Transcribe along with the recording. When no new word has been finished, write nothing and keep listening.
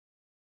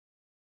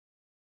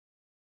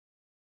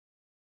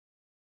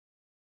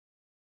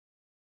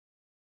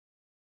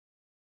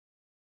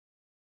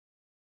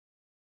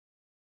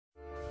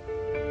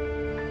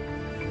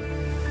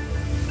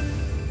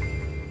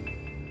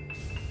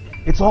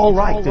It's all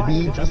right to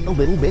be just a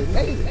little bit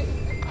crazy.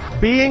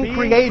 Being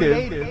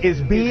creative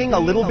is being a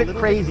little bit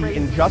crazy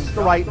in just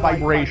the right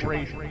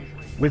vibration.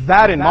 With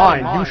that in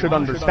mind, you should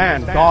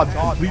understand God's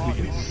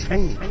completely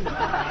insane.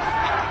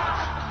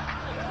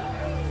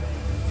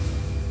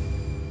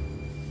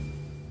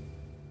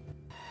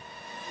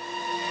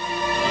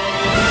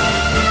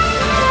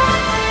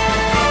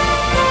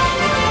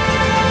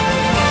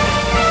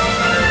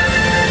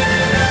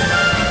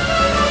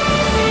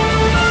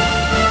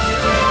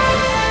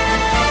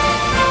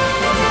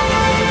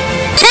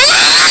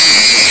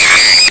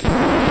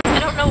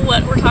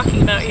 What we're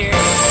talking about here.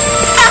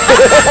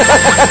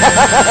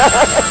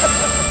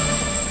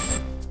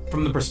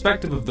 From the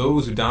perspective of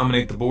those who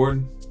dominate the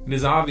board, it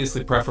is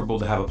obviously preferable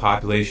to have a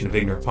population of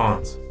ignorant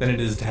pawns than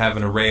it is to have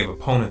an array of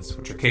opponents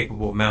which are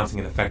capable of mounting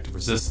an effective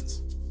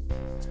resistance.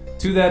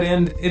 To that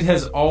end, it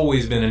has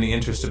always been in the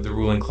interest of the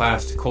ruling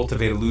class to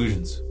cultivate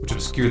illusions which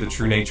obscure the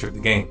true nature of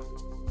the game.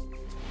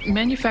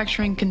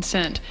 Manufacturing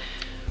consent.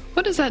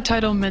 What is that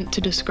title meant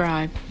to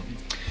describe?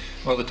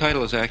 Well, the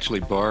title is actually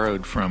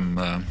borrowed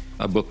from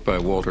a book by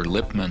Walter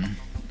Lippmann,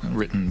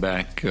 written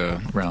back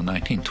around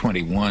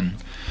 1921,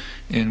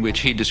 in which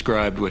he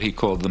described what he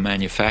called the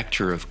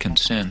manufacture of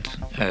consent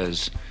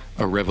as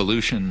a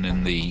revolution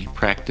in the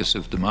practice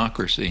of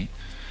democracy.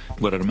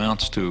 What it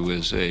amounts to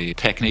is a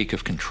technique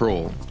of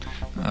control.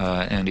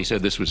 And he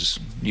said this was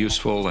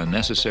useful and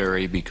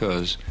necessary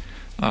because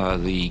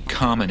the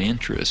common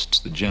interests,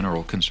 the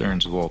general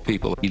concerns of all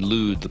people,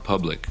 elude the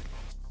public.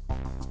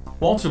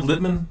 Walter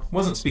Lippmann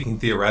wasn't speaking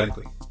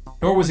theoretically,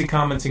 nor was he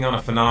commenting on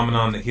a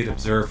phenomenon that he had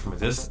observed from a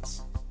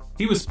distance.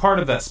 He was part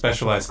of that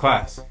specialized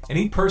class, and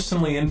he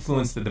personally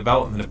influenced the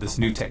development of this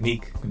new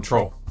technique,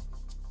 control.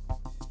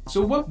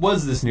 So what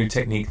was this new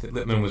technique that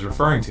Lippmann was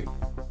referring to?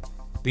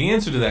 The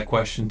answer to that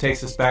question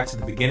takes us back to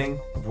the beginning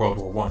of World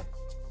War I.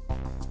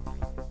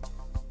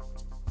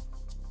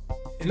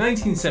 In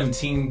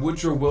 1917,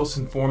 Woodrow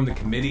Wilson formed the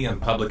Committee on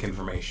Public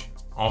Information,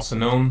 also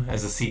known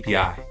as the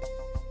CPI.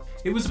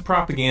 It was a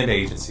propaganda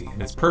agency,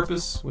 and its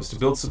purpose was to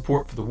build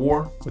support for the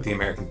war with the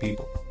American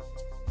people.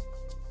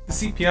 The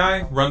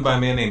CPI, run by a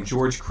man named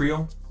George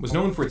Creel, was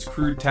known for its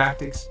crude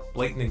tactics,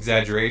 blatant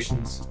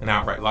exaggerations, and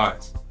outright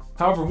lies.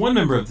 However, one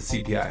member of the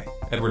CPI,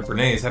 Edward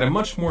Bernays, had a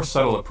much more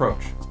subtle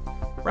approach.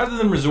 Rather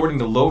than resorting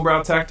to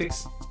lowbrow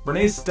tactics,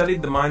 Bernays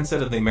studied the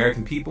mindset of the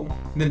American people,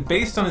 and then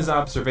based on his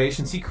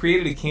observations, he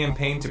created a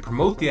campaign to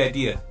promote the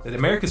idea that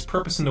America's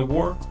purpose in the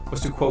war was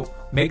to, quote,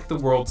 make the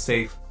world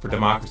safe for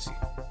democracy.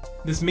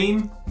 This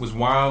meme was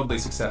wildly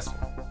successful,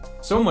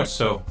 so much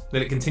so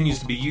that it continues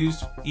to be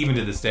used even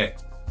to this day.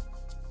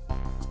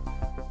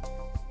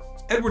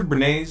 Edward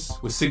Bernays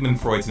was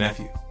Sigmund Freud's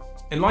nephew,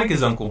 and like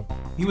his uncle,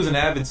 he was an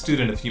avid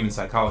student of human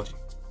psychology.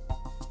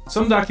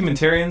 Some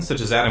documentarians,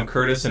 such as Adam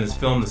Curtis in his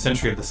film The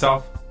Century of the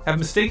Self, have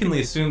mistakenly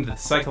assumed that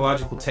the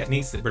psychological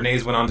techniques that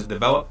Bernays went on to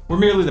develop were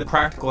merely the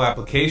practical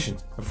application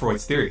of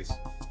Freud's theories.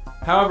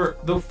 However,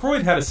 though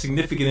Freud had a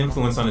significant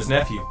influence on his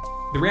nephew,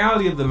 the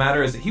reality of the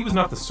matter is that he was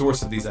not the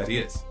source of these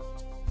ideas.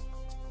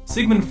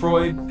 Sigmund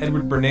Freud,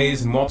 Edward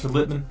Bernays, and Walter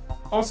Lippmann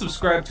all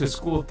subscribed to a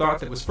school of thought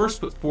that was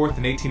first put forth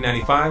in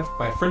 1895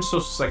 by a French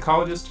social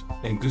psychologist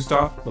named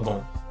Gustave Le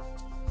Bon.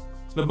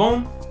 Le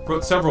Bon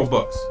wrote several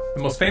books,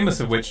 the most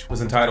famous of which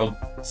was entitled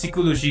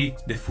Psychologie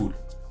des Foules.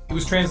 It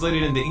was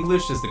translated into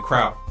English as The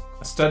Crowd,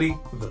 a study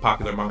of the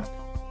popular mind.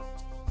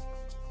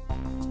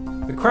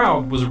 The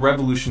Crowd was a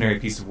revolutionary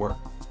piece of work.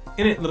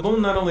 In it, Le Bon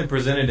not only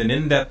presented an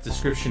in-depth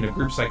description of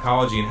group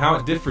psychology and how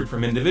it differed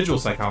from individual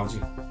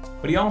psychology,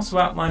 but he also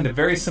outlined a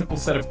very simple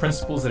set of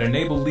principles that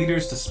enable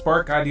leaders to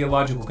spark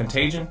ideological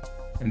contagion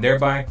and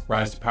thereby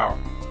rise to power.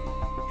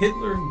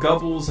 Hitler,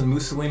 Goebbels, and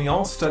Mussolini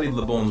all studied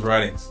Le Bon's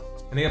writings,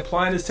 and they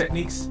applied his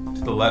techniques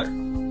to the letter.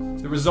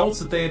 The results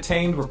that they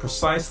attained were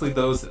precisely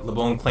those that Le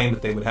Bon claimed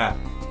that they would have.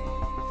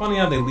 Funny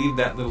how they leave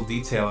that little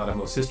detail out of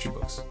most history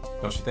books,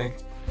 don't you think?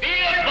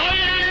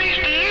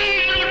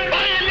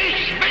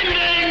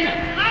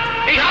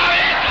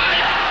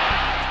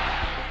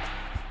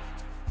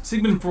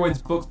 Sigmund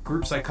Freud's book,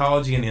 Group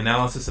Psychology and the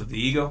Analysis of the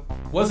Ego,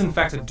 was in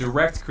fact a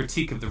direct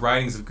critique of the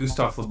writings of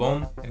Gustave Le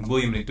Bon and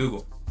William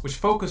McDougall, which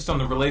focused on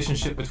the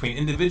relationship between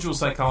individual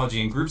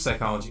psychology and group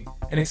psychology,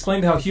 and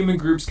explained how human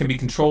groups can be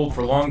controlled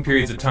for long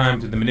periods of time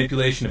through the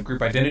manipulation of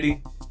group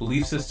identity,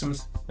 belief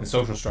systems, and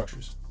social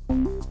structures.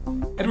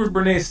 Edward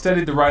Bernays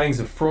studied the writings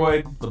of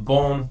Freud, Le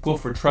Bon,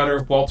 Wilfred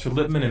Trutter, Walter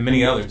Lippmann, and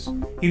many others.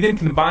 He then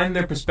combined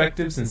their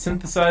perspectives and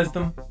synthesized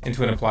them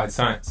into an applied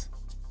science.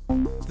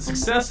 The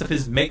success of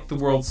his Make the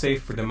World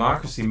Safe for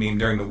Democracy meme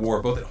during the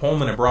war, both at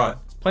home and abroad,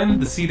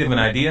 planted the seed of an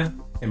idea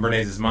in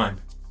Bernays'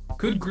 mind.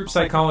 Could group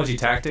psychology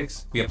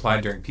tactics be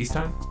applied during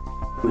peacetime?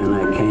 When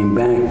I came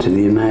back to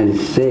the United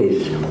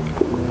States,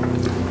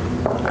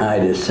 I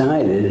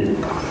decided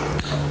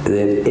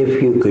that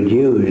if you could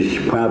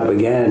use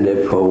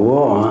propaganda for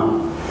war,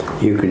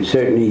 you could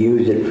certainly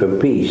use it for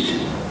peace.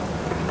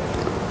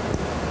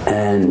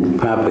 And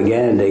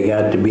propaganda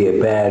got to be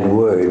a bad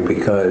word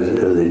because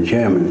of the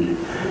Germans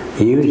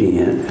using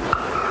it.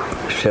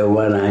 So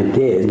what I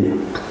did,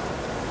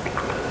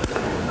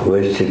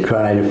 was to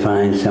try to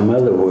find some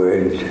other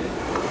words.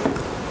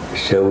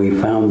 So we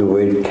found the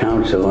word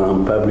Council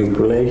on Public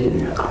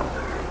Relations.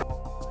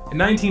 In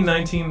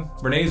 1919,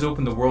 Bernays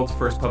opened the world's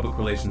first public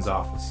relations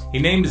office. He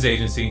named his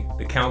agency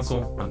the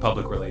Council on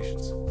Public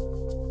Relations.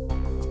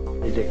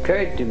 It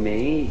occurred to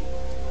me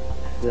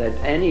that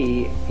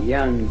any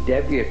young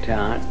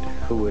debutante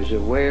who was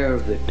aware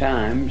of the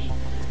times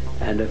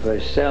and of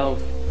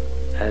herself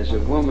as a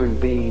woman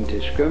being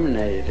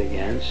discriminated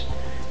against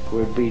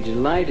would be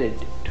delighted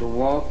to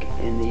walk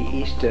in the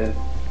Easter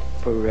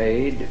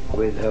parade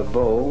with her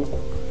beau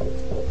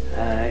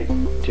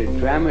to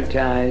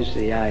dramatize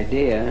the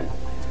idea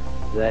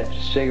that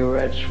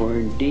cigarettes were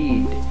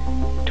indeed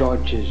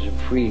torches of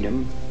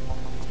freedom,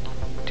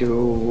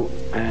 to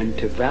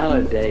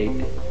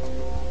validate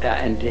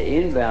and to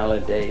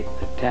invalidate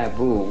the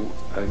taboo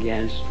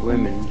against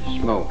women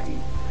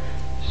smoking.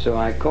 So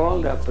I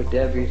called up a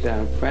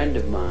debutante friend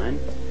of mine,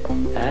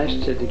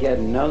 asked her to get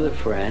another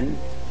friend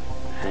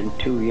and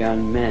two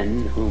young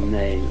men whom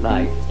they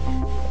liked,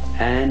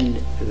 and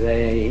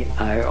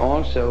I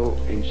also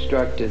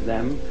instructed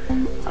them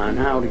on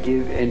how to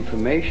give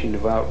information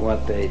about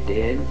what they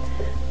did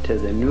to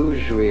the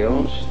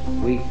newsreels,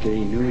 weekly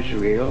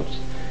newsreels,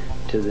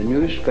 to the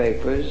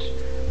newspapers,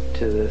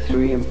 to the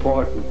three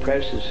important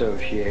press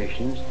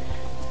associations,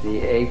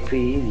 the AP, the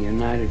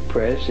United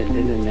Press, and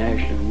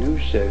International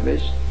News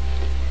Service,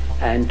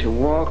 and to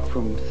walk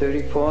from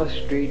 34th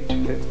Street to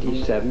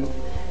 57th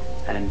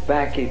and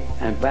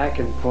back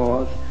and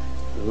forth,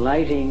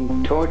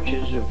 lighting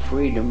torches of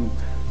freedom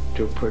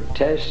to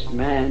protest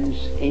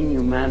man's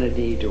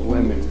inhumanity to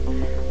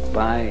women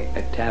by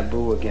a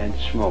taboo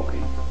against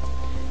smoking.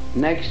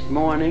 Next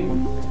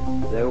morning,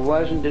 there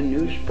wasn't a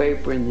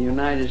newspaper in the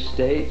United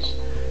States,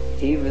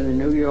 even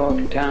the New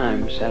York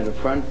Times had a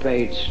front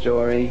page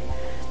story,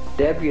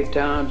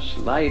 "Debutantes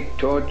light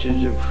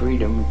torches of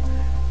freedom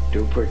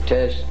to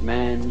protest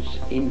man's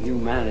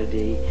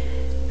inhumanity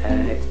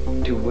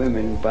to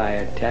women by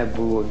a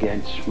taboo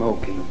against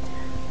smoking,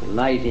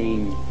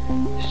 lighting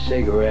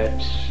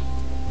cigarettes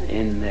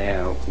in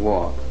their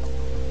walk."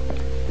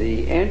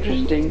 The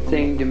interesting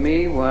thing to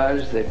me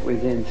was that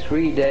within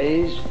 3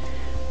 days,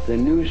 the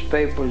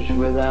newspapers,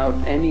 without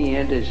any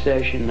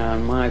intercession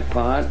on my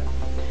part,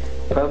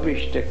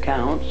 published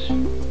accounts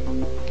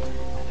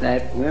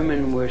that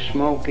women were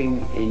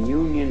smoking in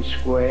Union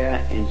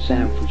Square in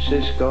San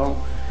Francisco,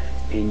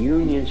 in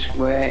Union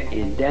Square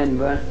in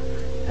Denver,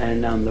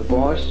 and on the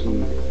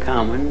Boston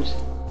Commons.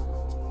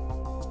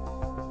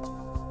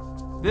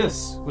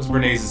 This was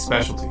Bernays'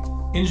 specialty,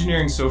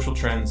 engineering social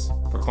trends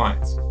for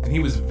clients, and he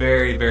was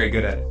very, very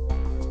good at it.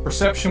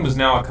 Perception was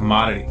now a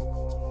commodity,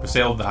 for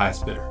sale to the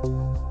highest bidder.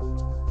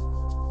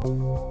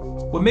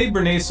 What made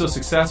Bernays so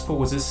successful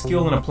was his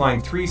skill in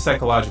applying 3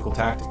 psychological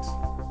tactics.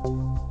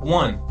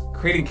 1.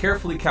 Creating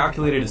carefully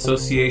calculated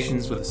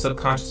associations with the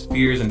subconscious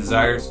fears and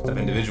desires of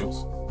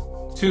individuals.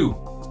 2.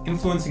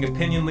 Influencing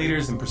opinion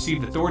leaders and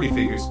perceived authority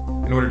figures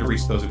in order to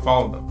reach those who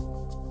follow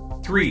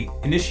them. 3.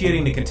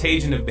 Initiating the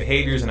contagion of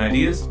behaviors and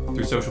ideas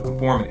through social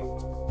conformity.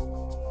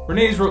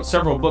 Bernays wrote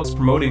several books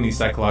promoting these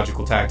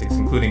psychological tactics,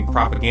 including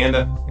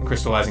Propaganda and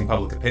Crystallizing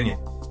Public Opinion.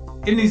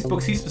 In these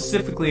books, he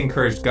specifically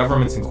encouraged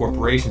governments and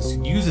corporations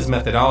to use his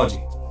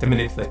methodology to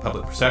manipulate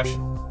public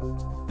perception.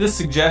 This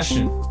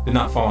suggestion did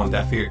not fall on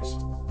deaf ears.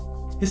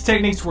 His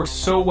techniques worked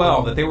so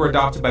well that they were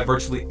adopted by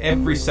virtually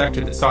every sector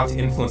that sought to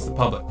influence the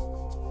public.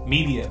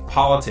 Media,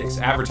 politics,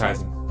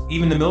 advertising,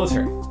 even the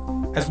military.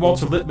 As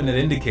Walter Lippmann had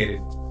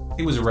indicated,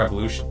 it was a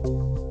revolution.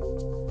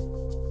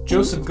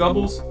 Joseph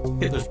Goebbels,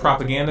 Hitler's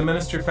propaganda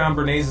minister, found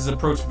Bernays'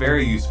 approach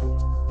very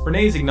useful.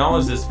 Bernays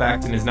acknowledged this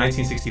fact in his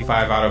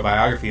 1965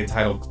 autobiography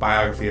entitled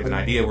Biography of an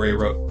Idea, where he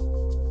wrote,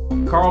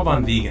 "Karl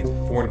von Wiegand,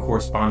 foreign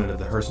correspondent of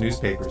the Hearst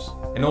newspapers,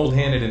 an old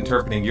hand at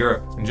interpreting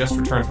Europe and just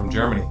returned from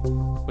Germany,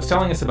 was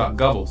telling us about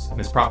Goebbels and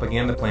his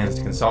propaganda plans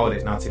to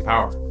consolidate Nazi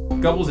power.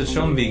 Goebbels had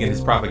shown Wiegand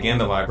his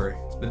propaganda library,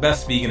 the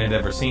best Wiegand had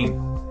ever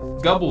seen.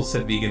 Goebbels,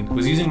 said Wiegand,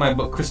 was using my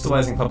book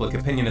Crystallizing Public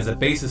Opinion as a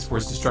basis for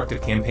his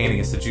destructive campaign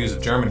against the Jews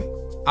of Germany.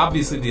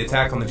 Obviously, the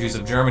attack on the Jews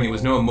of Germany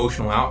was no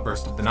emotional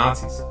outburst of the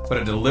Nazis, but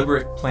a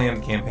deliberate,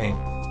 planned campaign."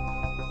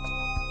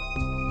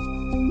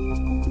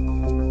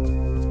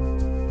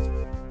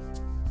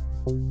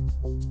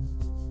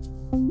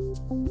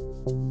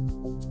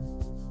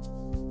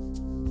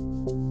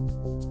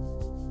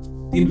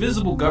 The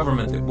invisible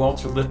government that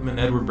Walter Lippmann,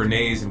 Edward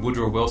Bernays, and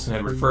Woodrow Wilson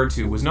had referred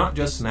to was not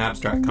just an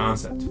abstract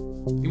concept.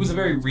 It was a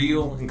very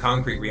real and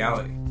concrete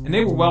reality, and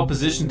they were well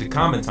positioned to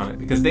comment on it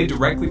because they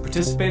directly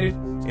participated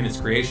in its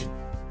creation.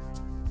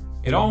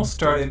 It all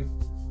started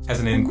as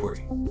an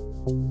inquiry.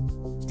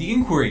 The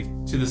inquiry,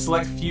 to the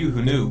select few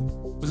who knew,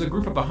 was a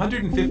group of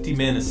 150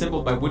 men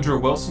assembled by Woodrow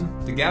Wilson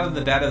to gather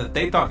the data that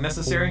they thought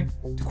necessary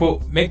to,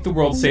 quote, make the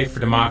world safe for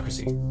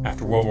democracy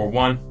after World War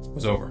I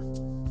was over.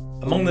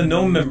 Among the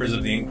known members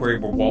of the inquiry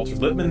were Walter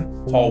Lippmann,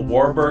 Paul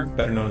Warburg,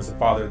 better known as the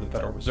father of the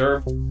Federal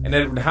Reserve, and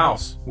Edward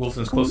House,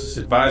 Wilson's closest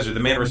advisor,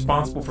 the man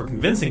responsible for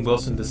convincing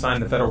Wilson to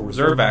sign the Federal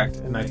Reserve Act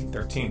in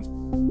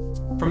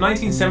 1913. From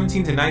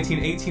 1917 to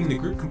 1918, the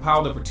group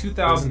compiled over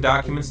 2,000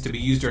 documents to be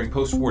used during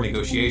post-war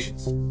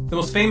negotiations. The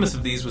most famous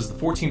of these was the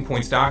 14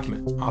 Points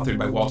document, authored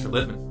by Walter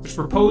Lippmann, which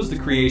proposed the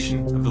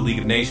creation of the League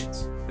of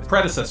Nations, the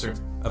predecessor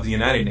of the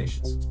United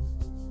Nations.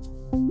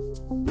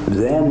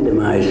 Then, to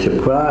my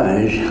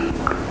surprise,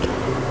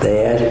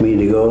 they asked me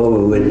to go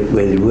over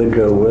with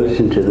Woodrow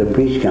Wilson to the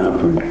peace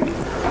conference.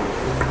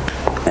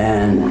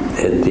 And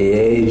at the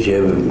age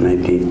of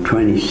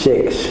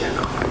 1926,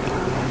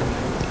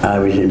 I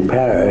was in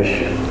Paris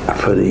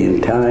for the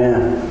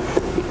entire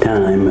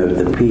time of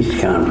the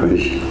peace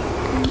conference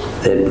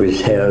that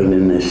was held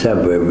in the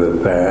suburb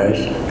of Paris,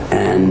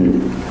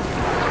 and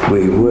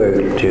we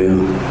worked to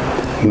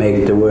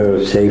make the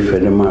world safe for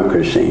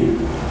democracy.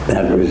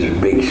 That was a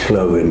big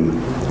slogan.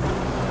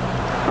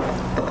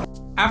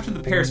 After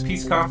the Paris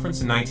Peace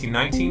Conference in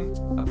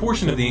 1919, a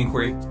portion of the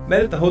inquiry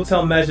met at the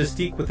Hotel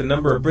Majestic with a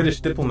number of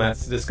British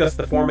diplomats to discuss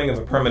the forming of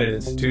a permanent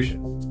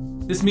institution.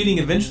 This meeting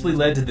eventually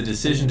led to the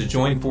decision to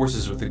join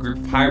forces with a group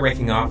of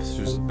high-ranking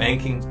officers of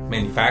banking,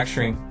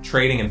 manufacturing,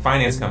 trading, and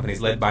finance companies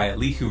led by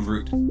Elihu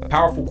Root, a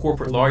powerful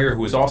corporate lawyer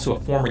who was also a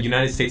former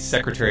United States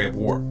Secretary of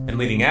War and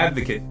leading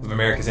advocate of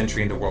America's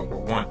entry into World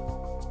War I.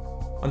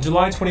 On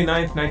July 29,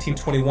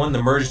 1921,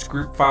 the merged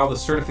group filed a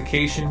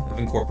certification of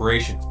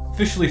incorporation,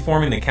 officially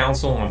forming the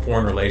Council on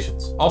Foreign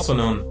Relations, also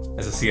known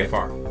as the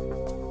CFR.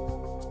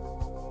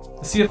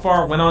 The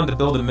CFR went on to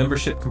build a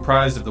membership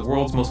comprised of the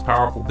world's most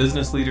powerful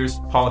business leaders,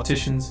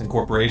 politicians, and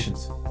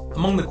corporations.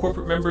 Among the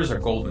corporate members are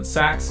Goldman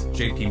Sachs,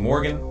 JP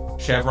Morgan,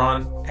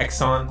 Chevron,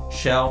 Exxon,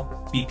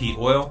 Shell, BP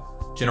Oil,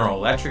 General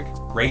Electric,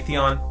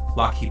 Raytheon,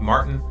 Lockheed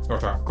Martin,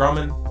 Northrop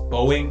Grumman,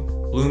 Boeing,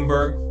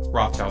 Bloomberg,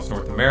 Rothschilds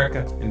North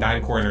America, and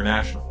DynCorp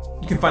International.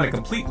 You can find a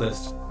complete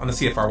list on the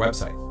CFR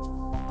website.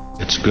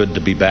 It's good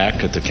to be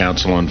back at the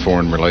Council on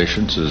Foreign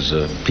Relations. As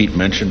Pete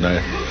mentioned,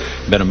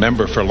 I've been a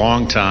member for a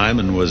long time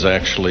and was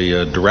actually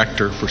a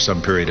director for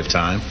some period of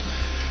time.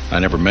 I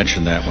never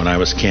mentioned that when I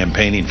was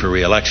campaigning for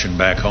re-election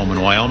back home in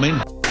Wyoming.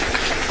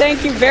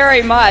 Thank you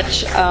very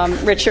much,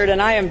 Richard,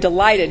 and I am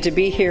delighted to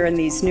be here in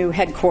these new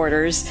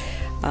headquarters.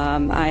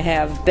 I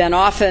have been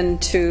often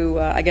to,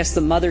 I guess,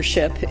 the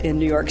mothership in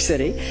New York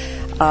City.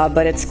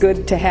 But it's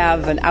good to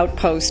have an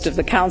outpost of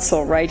the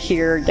council right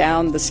here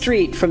down the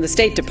street from the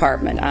State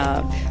Department.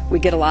 We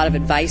get a lot of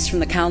advice from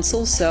the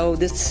council, so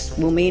this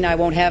will mean I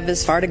won't have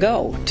as far to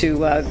go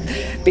to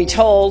be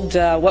told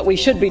what we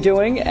should be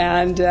doing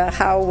and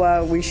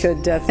how we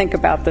should think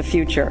about the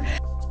future.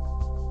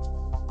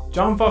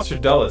 John Foster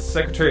Dulles,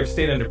 Secretary of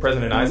State under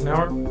President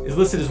Eisenhower, is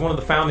listed as one of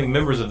the founding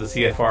members of the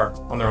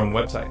CFR on their own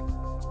website.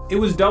 It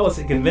was Dulles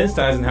that convinced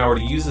Eisenhower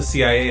to use the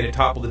CIA to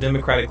topple the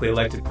democratically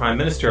elected Prime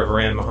Minister of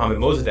Iran, Mohammad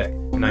Mossadegh,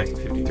 in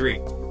 1953.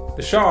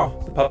 The Shah,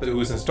 the puppet who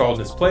was installed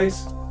in his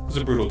place, was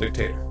a brutal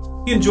dictator.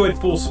 He enjoyed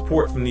full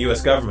support from the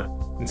U.S. government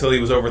until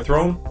he was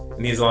overthrown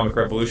in the Islamic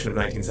Revolution of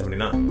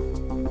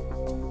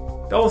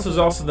 1979. Dulles was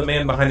also the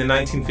man behind the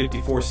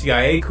 1954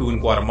 CIA coup in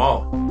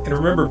Guatemala, and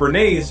remember,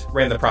 Bernays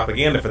ran the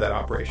propaganda for that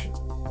operation.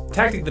 The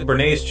tactic that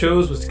Bernays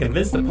chose was to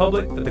convince the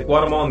public that the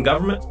Guatemalan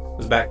government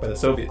was backed by the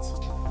Soviets.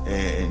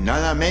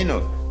 Nada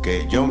menos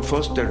que John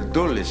Foster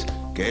Dulles,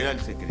 que era el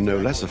secretario. No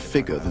less a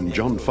figure than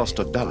John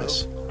Foster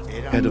Dulles,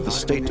 head of the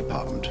State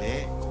Department,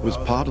 was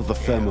part of the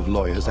firm of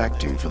lawyers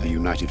acting for the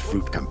United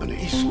Fruit Company.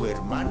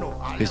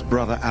 His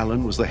brother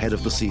Alan was the head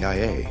of the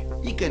CIA.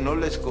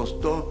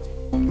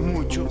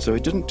 So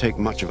it didn't take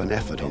much of an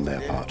effort on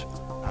their part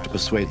to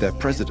persuade their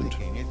president,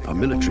 a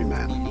military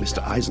man,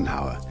 Mr.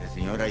 Eisenhower,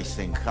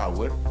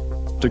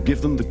 to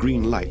give them the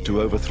green light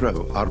to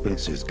overthrow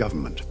Arbenzi's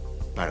government.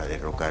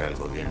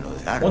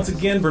 Once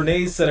again,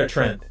 Bernays set a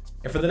trend,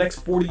 and for the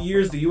next 40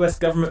 years, the U.S.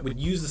 government would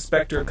use the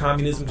specter of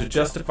communism to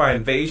justify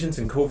invasions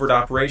and covert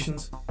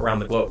operations around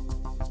the globe.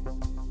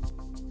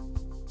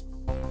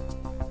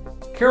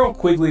 Carroll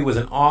Quigley was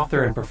an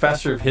author and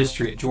professor of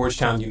history at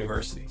Georgetown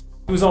University.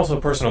 He was also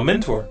a personal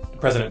mentor to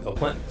President Bill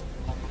Clinton.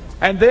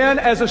 And then,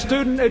 as a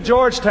student at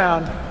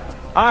Georgetown,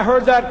 I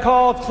heard that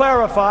call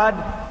clarified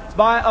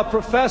by a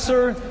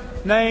professor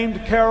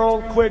named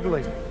Carroll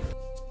Quigley.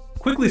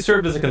 Quigley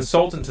served as a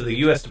consultant to the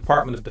U.S.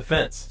 Department of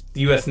Defense,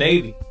 the U.S.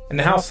 Navy, and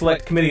the House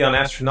Select Committee on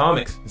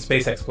Astronomics and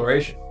Space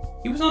Exploration.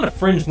 He was not a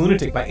fringe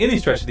lunatic by any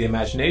stretch of the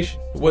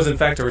imagination, but was in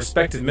fact a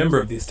respected member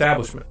of the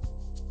establishment.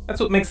 That's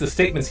what makes the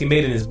statements he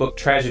made in his book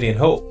Tragedy and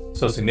Hope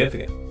so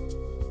significant.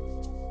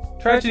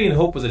 Tragedy and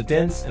Hope was a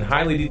dense and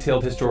highly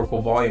detailed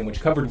historical volume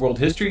which covered world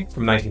history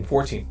from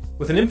 1914,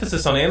 with an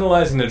emphasis on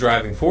analyzing the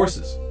driving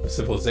forces of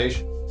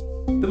civilization.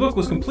 The book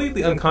was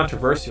completely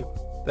uncontroversial.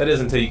 That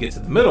is, until you get to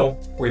the middle,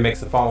 where he makes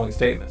the following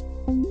statement.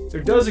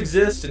 There does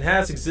exist and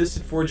has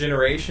existed for a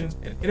generation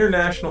an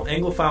international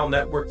Anglophile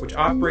network which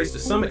operates to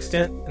some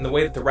extent in the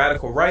way that the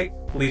radical right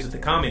believes in the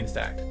Communist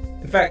Act.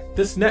 In fact,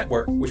 this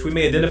network, which we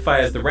may identify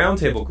as the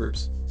Roundtable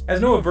groups, has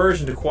no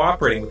aversion to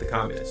cooperating with the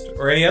communists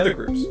or any other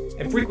groups,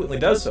 and frequently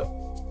does so.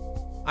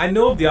 I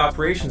know of the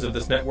operations of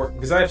this network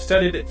because I have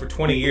studied it for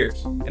 20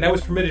 years, and I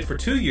was permitted for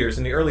 2 years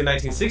in the early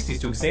 1960s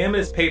to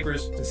examine its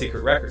papers and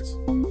secret records.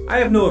 I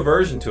have no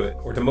aversion to it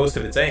or to most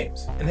of its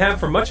aims, and have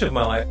for much of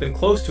my life been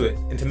close to it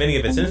and to many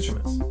of its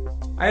instruments.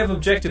 I have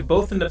objected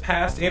both in the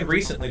past and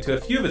recently to a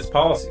few of its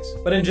policies,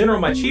 but in general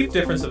my chief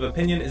difference of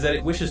opinion is that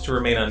it wishes to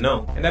remain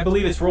unknown, and I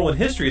believe its role in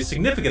history is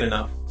significant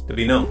enough to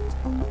be known.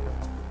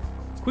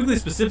 Quigley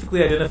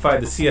specifically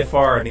identified the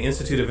CFR and the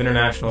Institute of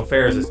International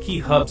Affairs as key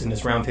hubs in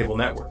this roundtable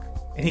network,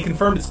 and he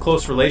confirmed its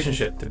close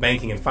relationship to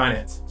banking and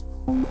finance.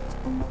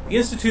 The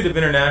Institute of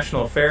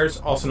International Affairs,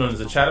 also known as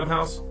the Chatham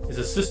House, is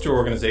a sister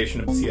organization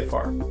of the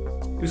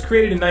CFR. It was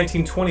created in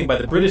 1920 by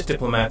the British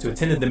diplomats who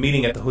attended the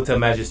meeting at the Hotel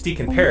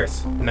Majestic in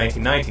Paris in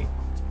 1919.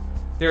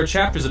 There are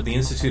chapters of the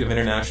Institute of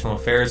International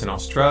Affairs in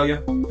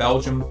Australia,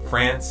 Belgium,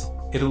 France,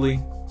 Italy,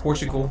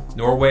 Portugal,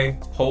 Norway,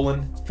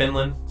 Poland,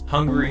 Finland,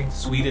 Hungary,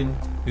 Sweden,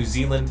 New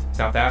Zealand,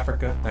 South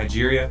Africa,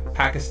 Nigeria,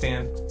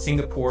 Pakistan,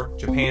 Singapore,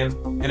 Japan,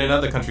 and in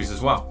other countries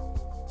as well.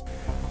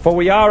 For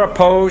we are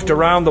opposed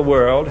around the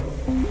world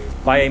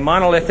by a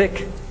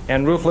monolithic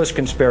and ruthless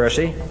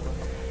conspiracy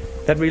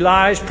that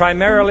relies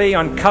primarily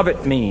on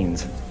covert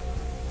means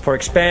for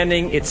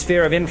expanding its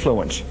sphere of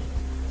influence,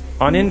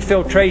 on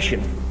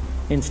infiltration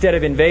instead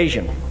of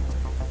invasion,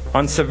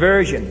 on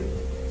subversion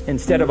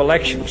instead of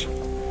elections,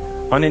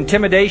 on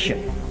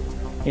intimidation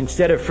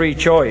instead of free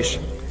choice,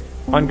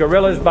 on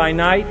guerrillas by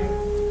night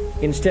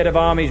instead of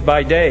armies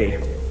by day.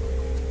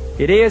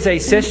 It is a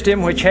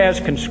system which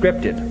has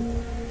conscripted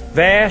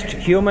vast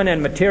human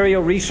and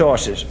material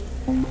resources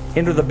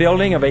into the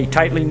building of a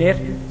tightly knit,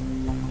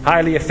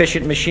 highly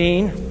efficient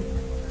machine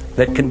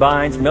that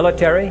combines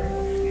military,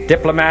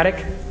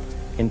 diplomatic,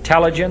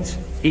 intelligence,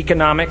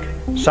 economic,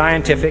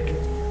 scientific,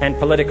 and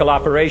political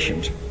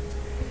operations.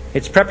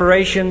 Its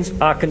preparations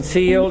are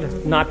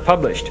concealed, not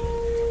published.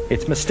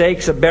 Its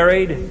mistakes are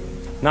buried,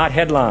 not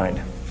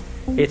headlined.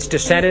 Its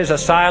dissenters are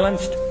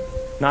silenced,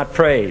 not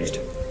praised.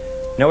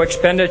 No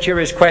expenditure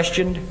is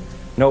questioned,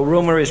 no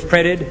rumor is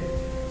printed,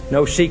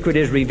 no secret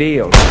is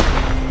revealed.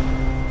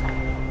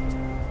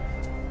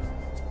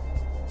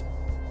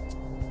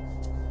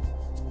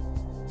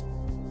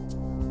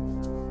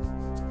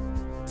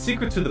 The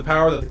secret to the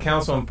power that the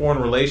Council on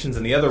Foreign Relations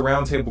and the other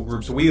roundtable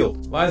groups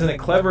wield lies in a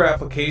clever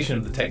application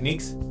of the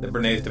techniques that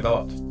Bernays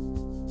developed.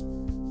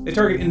 They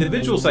target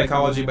individual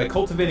psychology by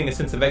cultivating a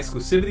sense of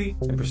exclusivity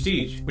and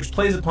prestige, which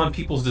plays upon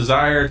people's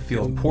desire to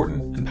feel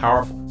important and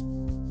powerful.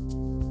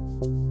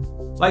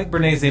 Like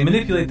Bernays, they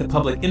manipulate the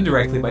public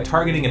indirectly by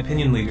targeting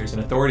opinion leaders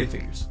and authority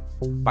figures.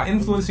 By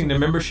influencing their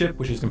membership,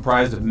 which is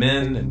comprised of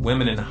men and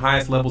women in the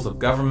highest levels of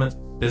government,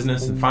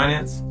 business, and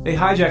finance, they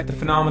hijack the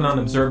phenomenon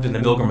observed in the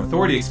Milgram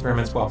Authority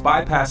experiments while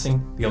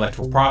bypassing the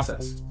electoral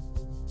process.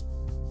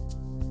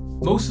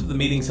 Most of the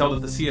meetings held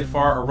at the CFR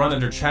are run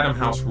under Chatham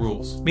House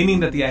rules,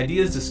 meaning that the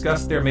ideas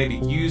discussed there may be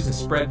used and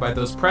spread by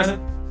those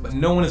present, but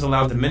no one is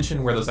allowed to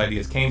mention where those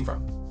ideas came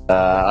from.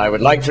 I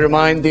would like to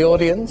remind the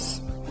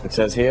audience, it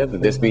says here,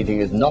 that this meeting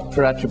is not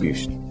for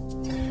attribution.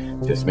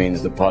 This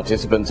means that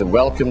participants are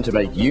welcome to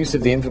make use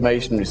of the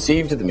information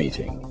received at the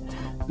meeting,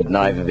 but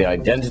neither the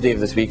identity of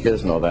the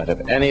speakers nor that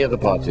of any other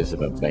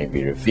participant may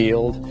be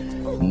revealed,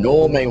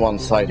 nor may one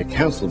cite a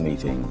council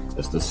meeting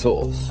as the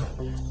source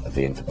of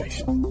the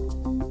information.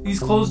 These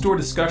closed-door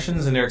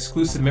discussions and their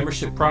exclusive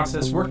membership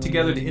process work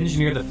together to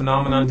engineer the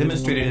phenomenon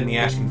demonstrated in the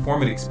Ash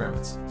conformity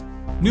experiments.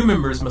 New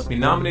members must be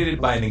nominated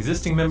by an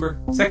existing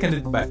member,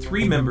 seconded by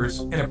 3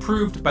 members, and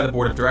approved by the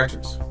board of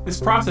directors. This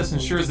process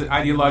ensures that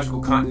ideological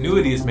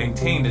continuity is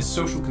maintained as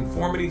social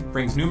conformity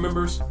brings new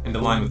members into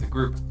line with the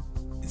group.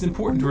 It's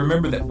important to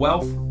remember that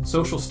wealth,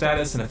 social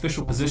status, and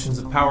official positions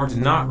of power do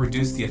not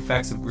reduce the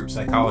effects of group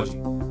psychology.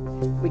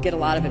 We get a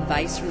lot of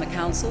advice from the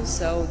council,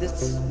 so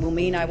this will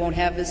mean I won't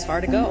have as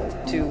far to go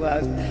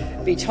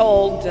to be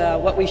told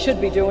what we should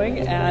be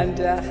doing and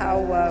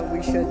how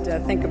we should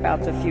think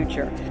about the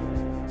future.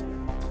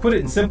 To put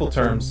it in simple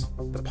terms,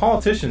 the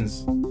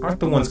politicians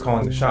aren't the ones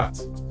calling the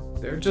shots.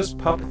 They're just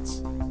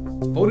puppets.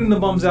 Voting the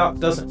bums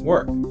out doesn't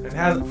work, and it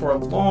hasn't for a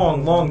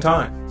long, long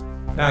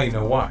time. Now you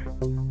know why.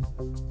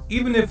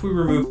 Even if we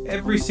remove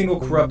every single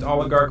corrupt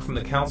oligarch from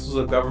the councils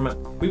of government,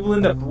 we will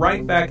end up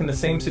right back in the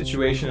same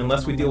situation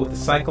unless we deal with the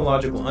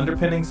psychological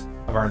underpinnings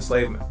of our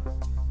enslavement.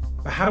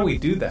 But how do we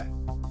do that?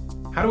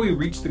 How do we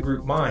reach the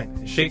group mind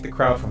and shake the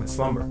crowd from its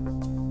slumber?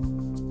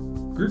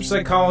 Group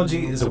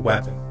psychology is a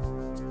weapon,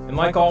 and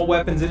like all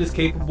weapons, it is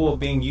capable of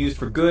being used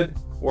for good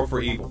or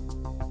for evil.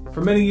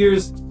 For many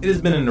years, it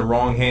has been in the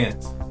wrong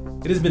hands.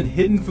 It has been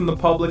hidden from the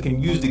public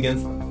and used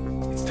against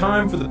them. It's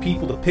time for the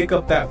people to pick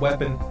up that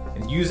weapon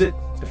and use it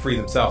to free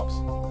themselves.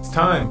 It's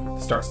time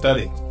to start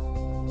studying.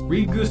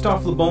 Read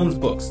Gustave Le Bon's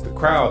books, The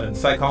Crowd and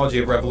Psychology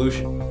of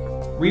Revolution.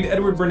 Read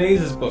Edward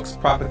Bernays' books,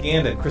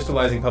 Propaganda and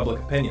Crystallizing Public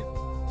Opinion.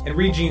 And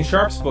read Gene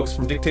Sharp's books,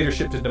 From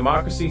Dictatorship to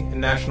Democracy and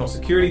National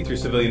Security Through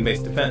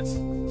Civilian-Based Defense.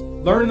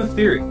 Learn the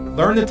theory,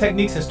 learn the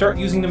techniques, and start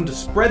using them to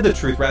spread the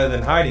truth rather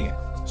than hiding it.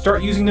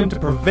 Start using them to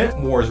prevent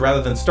wars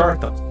rather than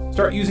start them.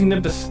 Start using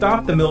them to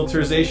stop the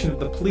militarization of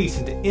the police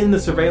and to end the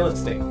surveillance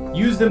state.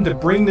 Use them to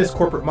bring this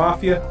corporate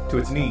mafia to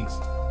its knees.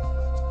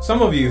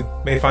 Some of you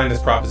may find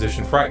this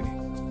proposition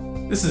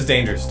frightening. This is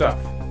dangerous stuff.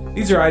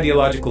 These are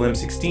ideological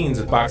M16s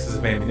with boxes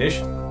of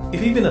ammunition.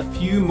 If even a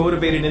few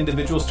motivated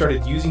individuals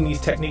started using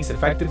these techniques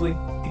effectively,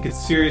 it could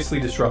seriously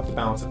disrupt the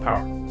balance of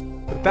power.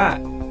 But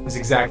that is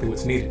exactly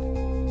what's needed.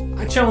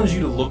 I challenge you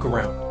to look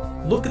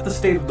around. Look at the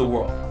state of the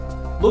world.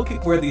 Look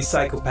at where these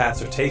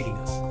psychopaths are taking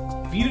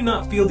us. If you do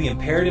not feel the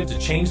imperative to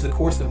change the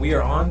course that we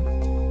are on,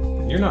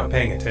 then you're not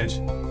paying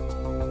attention.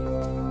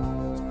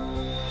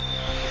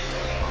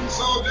 And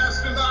so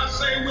just as I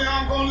say we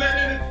aren't going to let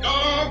any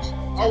dogs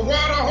or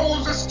water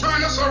hoses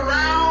turn us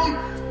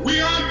around, we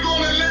aren't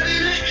going to let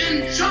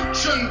any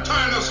injunction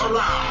turn us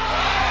around.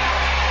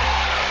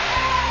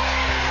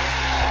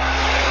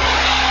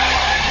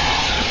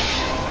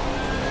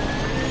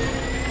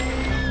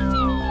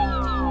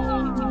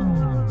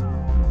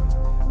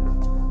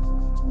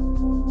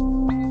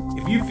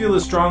 If you feel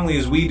as strongly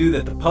as we do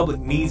that the public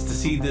needs to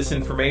see this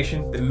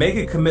information, then make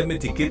a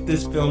commitment to get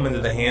this film into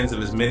the hands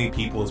of as many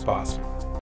people as possible.